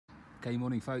Okay,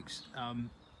 morning folks.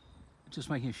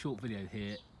 Just making a short video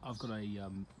here. I've got a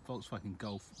Volkswagen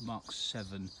Golf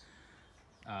Mk7,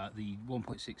 the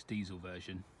 1.6 diesel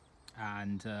version,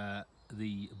 and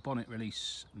the bonnet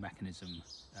release mechanism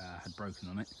had broken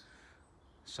on it.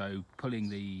 So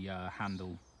pulling the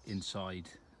handle inside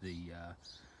the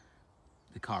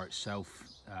car itself,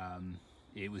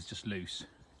 it was just loose.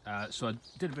 So I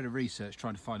did a bit of research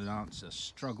trying to find an answer.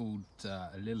 Struggled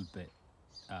a little bit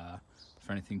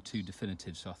for anything too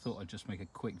definitive, so I thought I'd just make a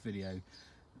quick video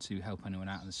to help anyone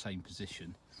out in the same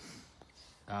position.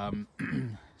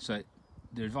 So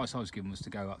the advice I was given was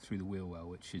to go up through the wheel well,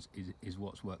 which is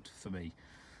what's worked for me.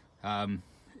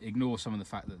 Ignore some of the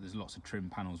fact that there's lots of trim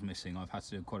panels missing. I've had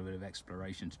to do quite a bit of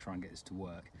exploration to try and get this to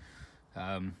work.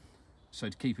 So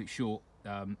to keep it short,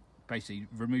 basically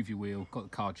remove your wheel, got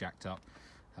the car jacked up,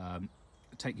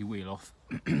 take your wheel off,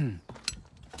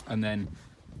 and then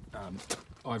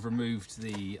I've removed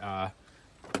the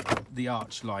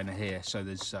arch liner here. So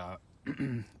there's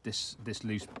this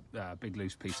loose, big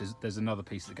loose piece. There's another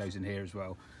piece that goes in here as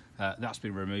well. That's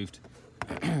been removed.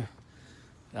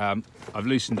 I've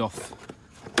loosened off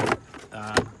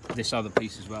this other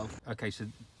piece as well. Okay, so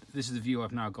this is the view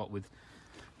I've now got with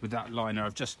that liner.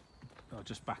 I'll just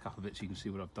back up a bit so you can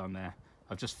see what I've done there.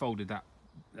 I've just folded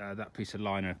that piece of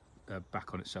liner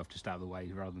back on itself, just out of the way,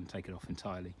 rather than take it off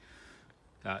entirely,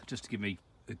 just to give me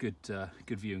a good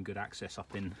view and good access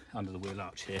up in under the wheel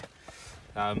arch here.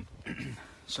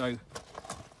 So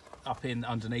up in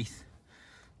underneath,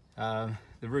 the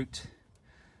route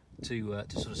to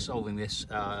sort of solving this,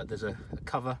 there's a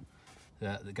cover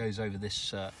that goes over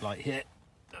this light here.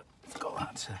 I've got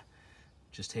that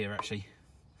just here actually.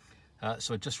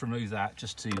 So I just remove that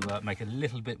just to make a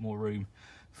little bit more room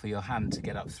for your hand to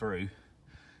get up through,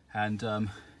 and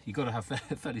you've got to have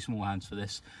fairly small hands for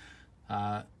this.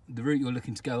 The route you're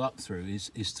looking to go up through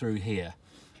is through here.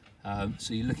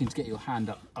 So you're looking to get your hand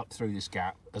up through this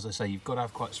gap. As I say, you've got to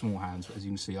have quite small hands, but as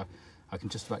you can see, I can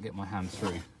just about get my hand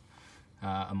through,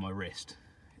 and my wrist.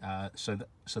 So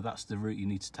that's the route you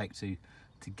need to take to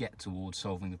get towards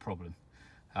solving the problem.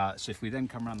 So if we then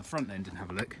come around the front end and have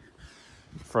a look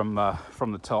from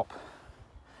the top,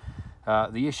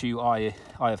 the issue I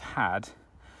have had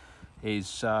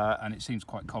is, and it seems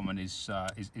quite common, is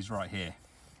right here.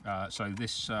 So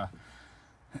this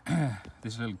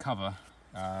this little cover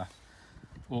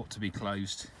ought to be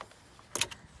closed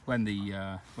when the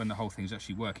whole thing is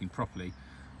actually working properly.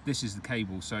 This is the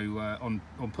cable, so on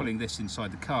pulling this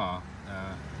inside the car,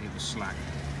 it was slack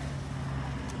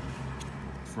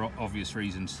for obvious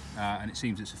reasons, and it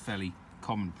seems it's a fairly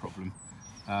common problem.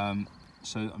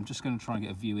 So I'm just going to try and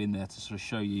get a view in there to sort of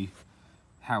show you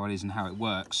how it is and how it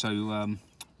works. So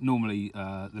normally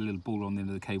the little ball on the end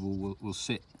of the cable will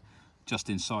sit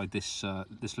just inside this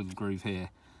little groove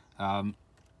here,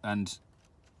 and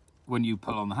when you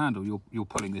pull on the handle, you're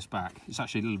pulling this back. It's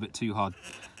actually a little bit too hard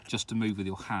just to move with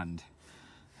your hand.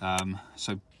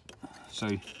 So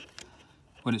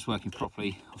when it's working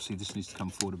properly, obviously this needs to come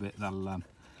forward a bit.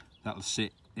 That'll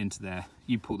sit into there.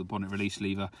 You pull the bonnet release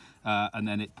lever, and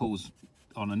then it pulls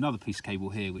on another piece of cable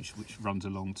here, which runs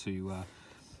along to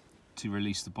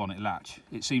release the bonnet latch.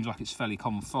 It seems like it's fairly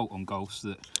common fault on Golfs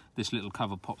that this little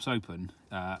cover pops open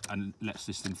and lets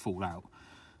this thing fall out,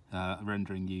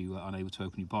 rendering you unable to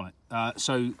open your bonnet.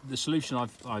 So the solution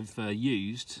I've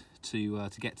used to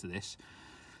get to this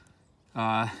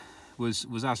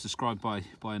was as described by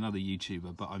another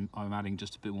YouTuber, but I'm adding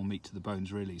just a bit more meat to the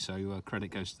bones really, so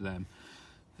credit goes to them.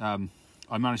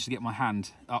 I managed to get my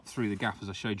hand up through the gap as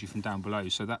I showed you from down below,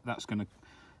 so that's going to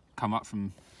come up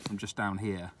from just down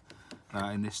here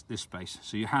in this space.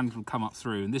 So your hand will come up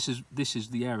through, and this is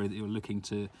the area that you're looking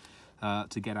to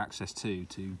get access to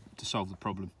solve the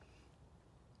problem.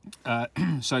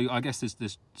 So I guess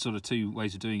there's sort of two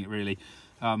ways of doing it really.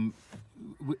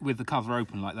 With the cover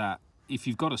open like that, if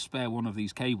you've got a spare one of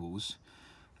these cables,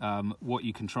 what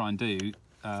you can try and do,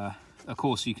 of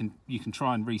course you can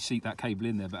try and reseat that cable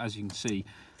in there, but as you can see,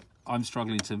 I'm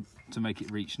struggling to make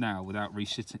it reach now without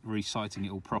resighting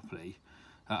it all properly,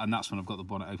 and that's when I've got the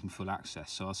bonnet open full access.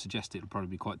 So I suggest it'll probably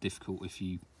be quite difficult if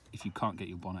you can't get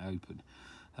your bonnet open.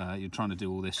 You're trying to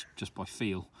do all this just by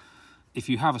feel. If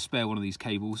you have a spare one of these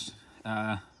cables,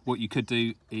 what you could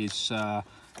do is to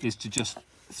just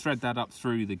thread that up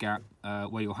through the gap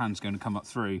where your hand's going to come up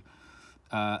through,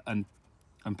 and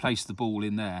place the ball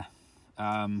in there.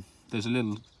 There's a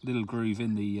little groove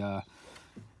in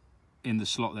the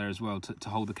slot there as well to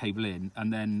hold the cable in,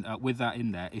 and then with that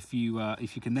in there, if you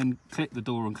can then click the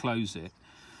door and close it,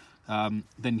 then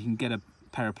you can get a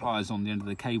pair of pliers on the end of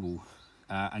the cable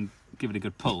and give it a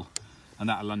good pull, and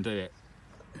that'll undo it.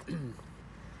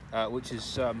 which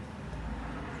is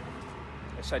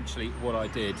essentially what I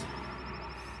did.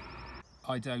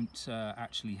 I don't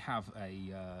actually have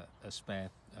a spare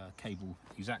cable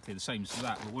exactly the same as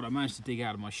that, but what I managed to dig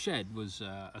out of my shed was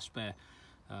a spare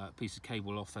piece of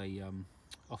cable off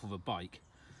of a bike,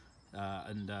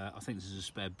 and I think this is a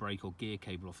spare brake or gear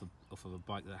cable off of a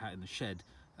bike that I had in the shed.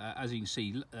 As you can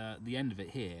see, the end of it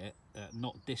here,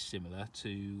 not dissimilar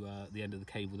to the end of the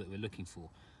cable that we're looking for.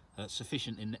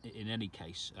 Sufficient in any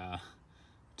case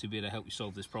to be able to help you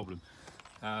solve this problem.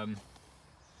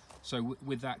 So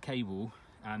with that cable,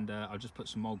 and I'll just put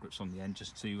some mold grips on the end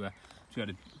just to be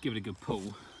able to give it a good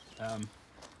pull.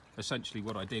 Essentially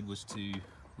what I did was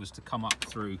to come up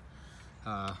through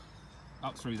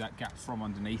that gap from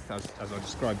underneath, as I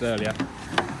described earlier.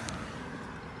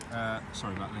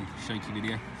 Sorry about the shaky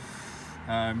video.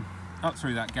 Up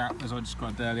through that gap as I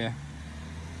described earlier,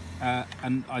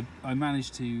 and I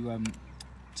managed to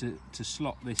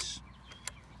slot this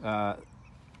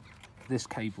this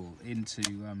cable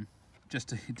into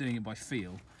just doing it by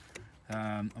feel.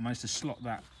 I managed to slot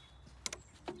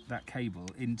that cable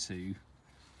into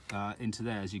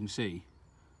there, as you can see.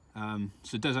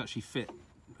 So it does actually fit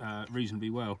reasonably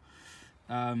well,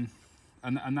 and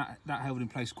that held in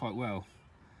place quite well.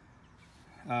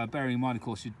 Bearing in mind, of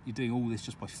course, you're doing all this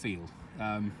just by feel.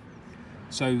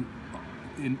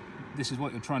 This is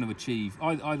what you're trying to achieve,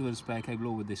 either with a spare cable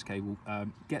or with this cable.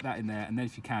 Get that in there, and then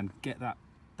if you can, get that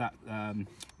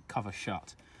cover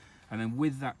shut. And then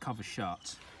with that cover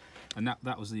shut, and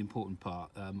that was the important part.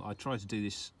 I tried to do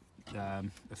this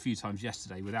a few times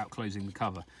yesterday without closing the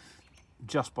cover,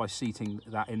 just by seating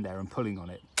that in there and pulling on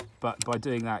it. But by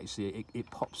doing that, you see,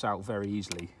 it pops out very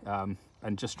easily.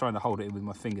 And just trying to hold it in with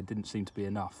my finger didn't seem to be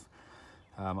enough.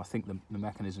 I think the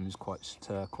mechanism is quite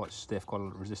stiff, quite a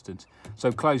lot of resistance.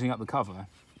 So closing up the cover,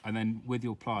 and then with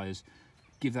your pliers,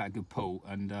 give that a good pull.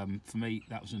 And for me,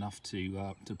 that was enough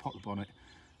to pop the bonnet,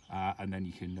 and then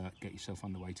you can get yourself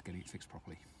underway to getting it fixed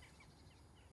properly.